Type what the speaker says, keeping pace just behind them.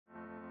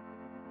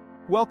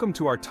Welcome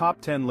to our top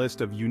 10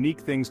 list of unique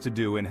things to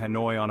do in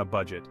Hanoi on a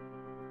budget.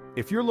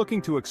 If you're looking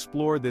to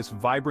explore this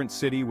vibrant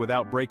city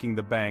without breaking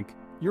the bank,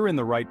 you're in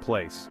the right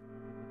place.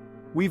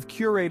 We've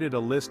curated a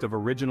list of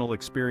original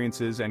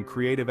experiences and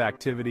creative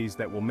activities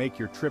that will make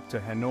your trip to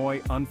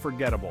Hanoi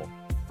unforgettable.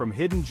 From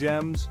hidden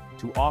gems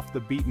to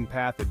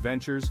off-the-beaten-path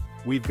adventures,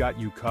 we've got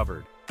you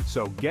covered.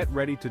 So get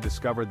ready to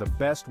discover the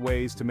best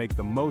ways to make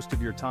the most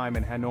of your time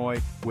in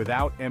Hanoi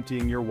without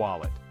emptying your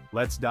wallet.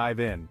 Let's dive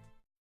in.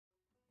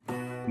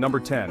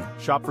 Number 10.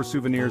 Shop for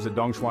souvenirs at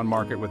Xuan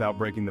Market without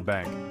breaking the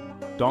bank.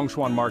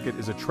 Xuan Market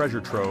is a treasure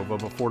trove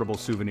of affordable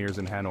souvenirs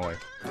in Hanoi.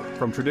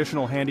 From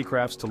traditional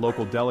handicrafts to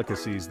local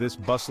delicacies, this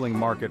bustling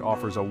market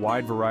offers a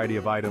wide variety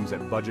of items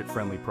at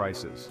budget-friendly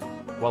prices.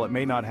 While it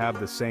may not have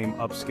the same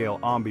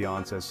upscale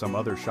ambiance as some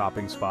other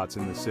shopping spots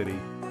in the city,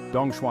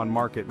 Xuan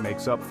Market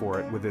makes up for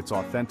it with its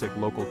authentic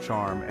local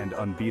charm and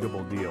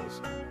unbeatable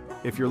deals.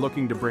 If you're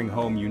looking to bring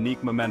home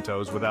unique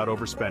mementos without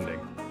overspending,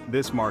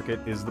 this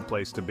market is the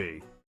place to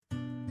be.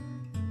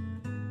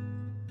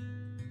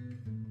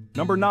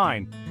 Number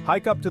 9.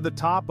 Hike up to the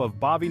top of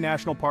Bavi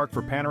National Park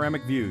for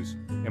panoramic views.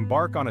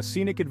 Embark on a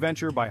scenic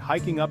adventure by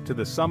hiking up to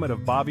the summit of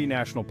Bavi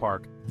National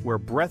Park, where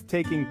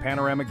breathtaking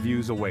panoramic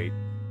views await.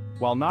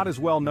 While not as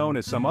well known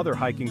as some other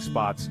hiking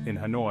spots in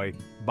Hanoi,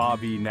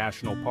 Bavi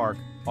National Park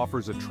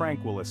offers a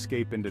tranquil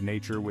escape into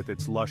nature with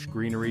its lush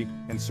greenery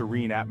and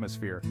serene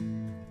atmosphere.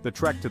 The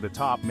trek to the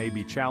top may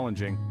be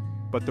challenging,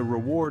 but the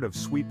reward of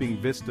sweeping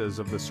vistas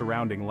of the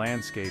surrounding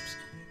landscapes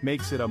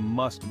makes it a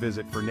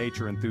must-visit for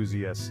nature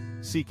enthusiasts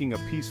seeking a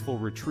peaceful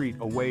retreat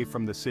away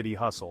from the city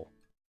hustle.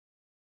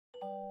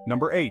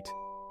 Number 8.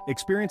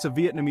 Experience a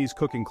Vietnamese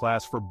cooking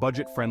class for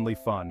budget-friendly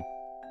fun.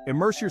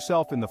 Immerse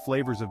yourself in the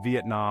flavors of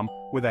Vietnam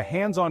with a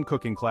hands-on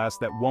cooking class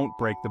that won't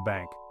break the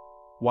bank.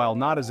 While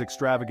not as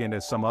extravagant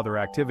as some other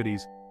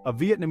activities, a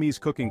Vietnamese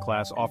cooking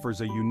class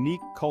offers a unique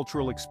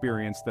cultural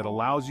experience that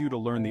allows you to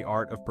learn the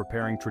art of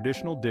preparing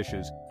traditional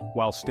dishes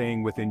while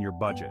staying within your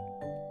budget.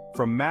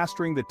 From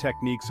mastering the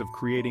techniques of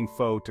creating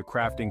pho to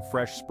crafting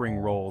fresh spring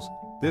rolls,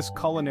 this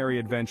culinary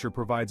adventure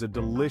provides a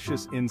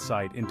delicious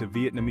insight into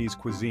Vietnamese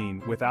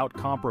cuisine without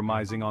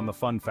compromising on the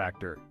fun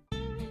factor.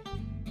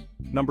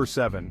 Number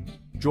 7.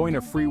 Join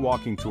a free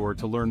walking tour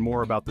to learn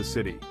more about the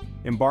city.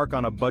 Embark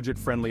on a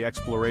budget-friendly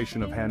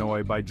exploration of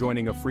Hanoi by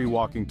joining a free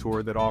walking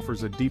tour that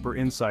offers a deeper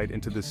insight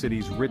into the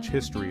city's rich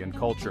history and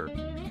culture.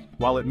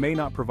 While it may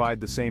not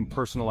provide the same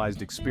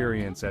personalized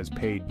experience as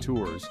paid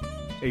tours,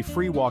 a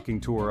free walking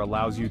tour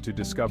allows you to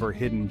discover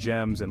hidden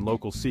gems and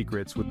local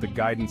secrets with the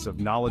guidance of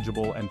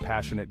knowledgeable and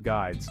passionate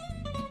guides.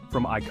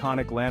 From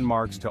iconic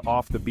landmarks to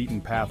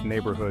off-the-beaten-path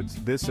neighborhoods,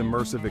 this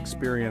immersive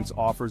experience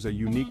offers a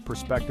unique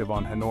perspective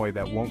on Hanoi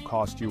that won't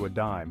cost you a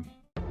dime.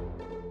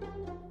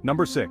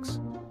 Number 6.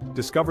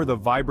 Discover the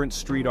vibrant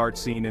street art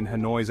scene in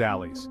Hanoi's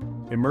alleys.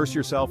 Immerse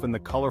yourself in the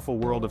colorful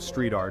world of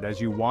street art as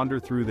you wander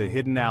through the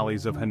hidden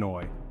alleys of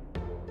Hanoi.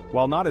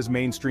 While not as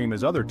mainstream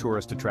as other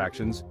tourist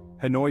attractions,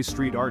 Hanoi's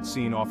street art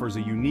scene offers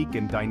a unique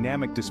and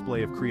dynamic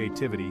display of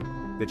creativity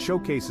that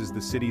showcases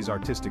the city's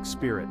artistic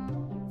spirit.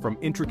 From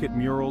intricate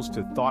murals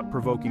to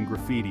thought-provoking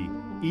graffiti,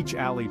 each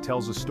alley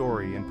tells a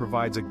story and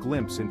provides a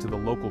glimpse into the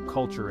local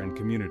culture and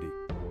community.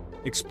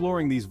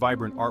 Exploring these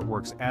vibrant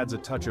artworks adds a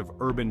touch of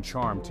urban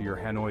charm to your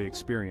Hanoi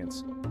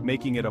experience,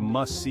 making it a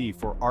must-see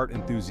for art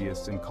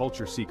enthusiasts and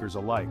culture seekers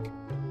alike.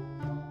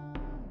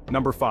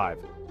 Number 5.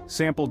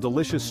 Sample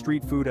delicious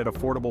street food at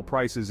affordable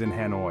prices in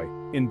Hanoi.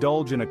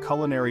 Indulge in a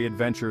culinary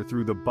adventure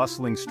through the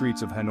bustling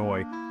streets of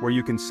Hanoi, where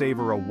you can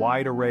savor a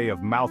wide array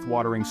of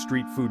mouth-watering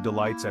street food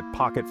delights at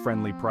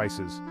pocket-friendly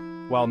prices.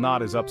 While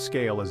not as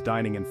upscale as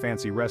dining in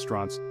fancy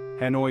restaurants,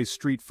 Hanoi's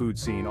street food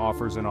scene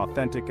offers an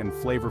authentic and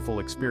flavorful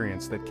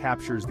experience that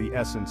captures the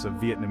essence of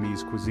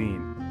Vietnamese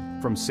cuisine.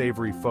 From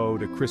savory pho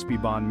to crispy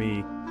banh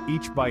mi,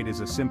 each bite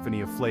is a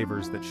symphony of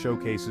flavors that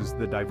showcases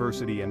the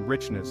diversity and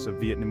richness of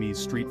Vietnamese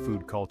street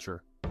food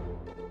culture.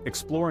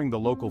 Exploring the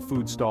local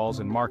food stalls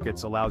and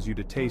markets allows you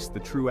to taste the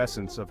true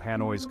essence of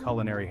Hanoi's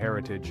culinary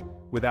heritage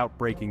without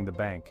breaking the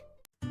bank.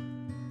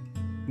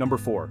 Number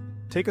 4.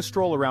 Take a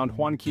stroll around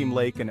Hoan Kiem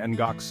Lake and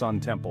Ngoc Sun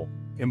Temple.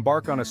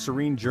 Embark on a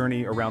serene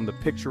journey around the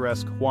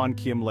picturesque Hoan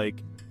Kiem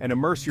Lake and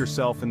immerse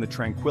yourself in the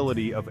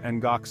tranquility of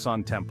Ngoc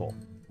Sun Temple.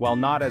 While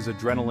not as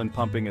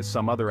adrenaline-pumping as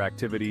some other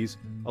activities,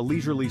 a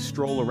leisurely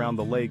stroll around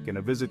the lake and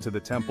a visit to the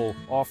temple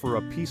offer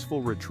a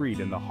peaceful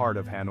retreat in the heart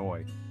of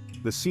Hanoi.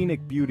 The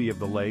scenic beauty of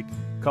the lake,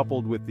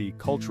 coupled with the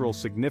cultural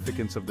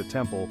significance of the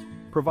temple,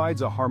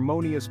 provides a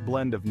harmonious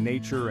blend of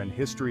nature and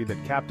history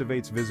that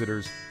captivates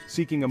visitors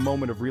seeking a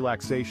moment of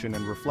relaxation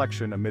and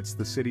reflection amidst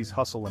the city's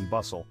hustle and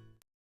bustle.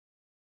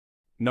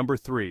 Number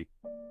 3.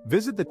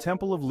 Visit the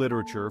Temple of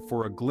Literature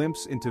for a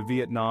glimpse into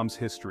Vietnam's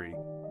history.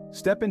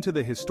 Step into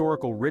the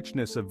historical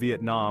richness of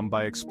Vietnam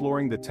by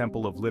exploring the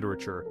Temple of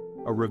Literature,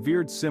 a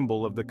revered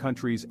symbol of the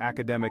country's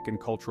academic and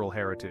cultural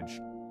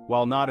heritage.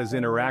 While not as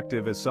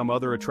interactive as some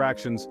other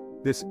attractions,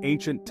 this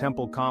ancient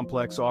temple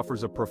complex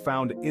offers a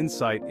profound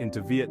insight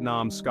into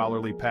Vietnam's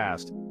scholarly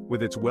past,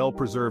 with its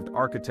well-preserved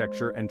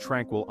architecture and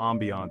tranquil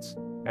ambiance.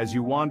 As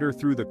you wander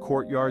through the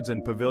courtyards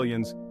and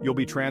pavilions, you'll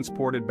be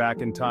transported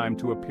back in time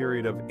to a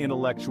period of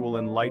intellectual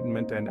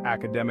enlightenment and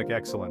academic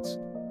excellence,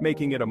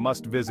 making it a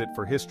must-visit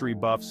for history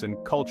buffs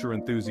and culture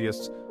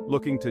enthusiasts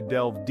looking to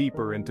delve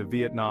deeper into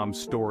Vietnam's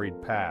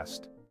storied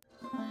past.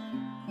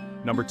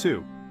 Number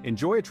 2.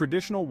 Enjoy a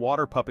traditional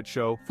water puppet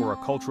show for a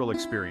cultural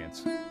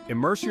experience.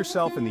 Immerse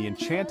yourself in the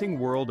enchanting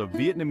world of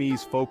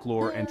Vietnamese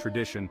folklore and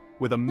tradition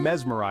with a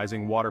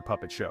mesmerizing water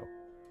puppet show.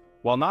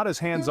 While not as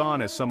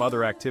hands-on as some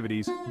other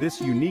activities, this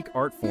unique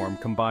art form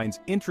combines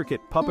intricate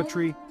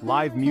puppetry,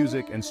 live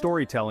music, and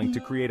storytelling to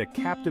create a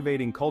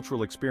captivating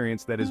cultural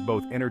experience that is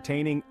both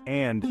entertaining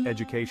and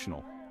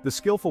educational. The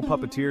skillful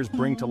puppeteers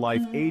bring to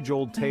life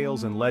age-old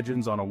tales and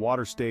legends on a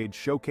water stage,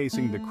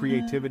 showcasing the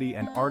creativity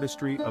and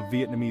artistry of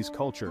Vietnamese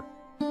culture.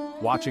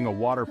 Watching a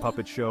water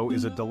puppet show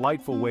is a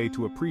delightful way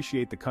to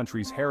appreciate the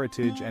country's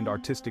heritage and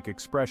artistic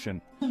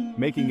expression,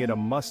 making it a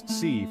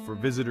must-see for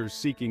visitors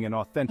seeking an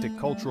authentic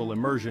cultural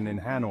immersion in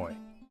Hanoi.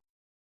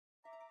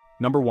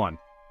 Number 1.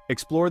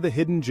 Explore the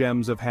hidden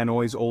gems of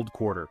Hanoi's Old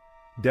Quarter.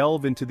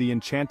 Delve into the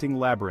enchanting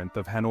labyrinth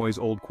of Hanoi's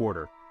Old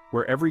Quarter,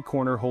 where every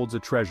corner holds a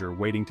treasure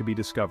waiting to be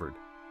discovered.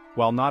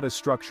 While not as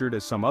structured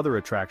as some other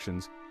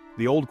attractions,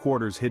 the Old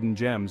Quarter's hidden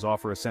gems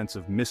offer a sense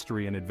of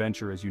mystery and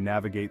adventure as you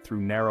navigate through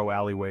narrow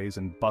alleyways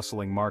and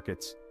bustling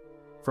markets.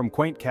 From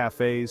quaint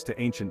cafes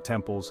to ancient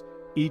temples,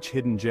 each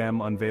hidden gem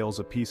unveils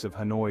a piece of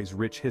Hanoi's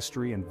rich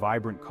history and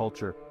vibrant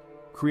culture,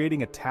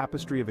 creating a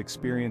tapestry of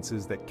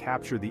experiences that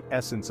capture the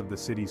essence of the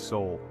city's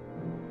soul.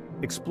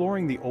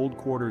 Exploring the Old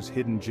Quarter's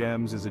hidden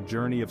gems is a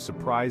journey of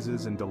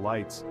surprises and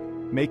delights,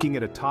 making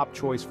it a top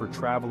choice for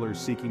travelers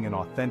seeking an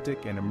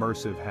authentic and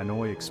immersive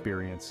Hanoi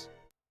experience.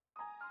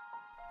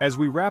 As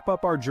we wrap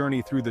up our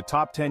journey through the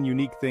top 10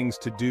 unique things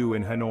to do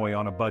in Hanoi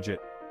on a budget,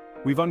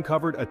 we've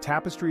uncovered a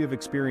tapestry of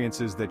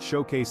experiences that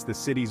showcase the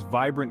city's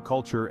vibrant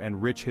culture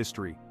and rich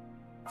history.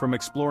 From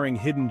exploring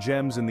hidden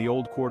gems in the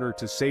Old Quarter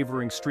to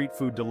savoring street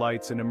food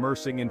delights and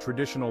immersing in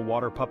traditional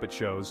water puppet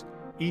shows,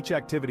 each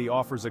activity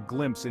offers a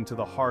glimpse into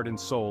the heart and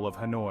soul of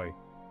Hanoi.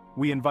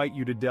 We invite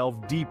you to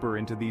delve deeper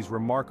into these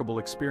remarkable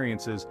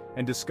experiences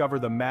and discover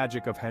the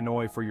magic of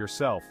Hanoi for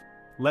yourself.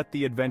 Let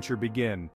the adventure begin.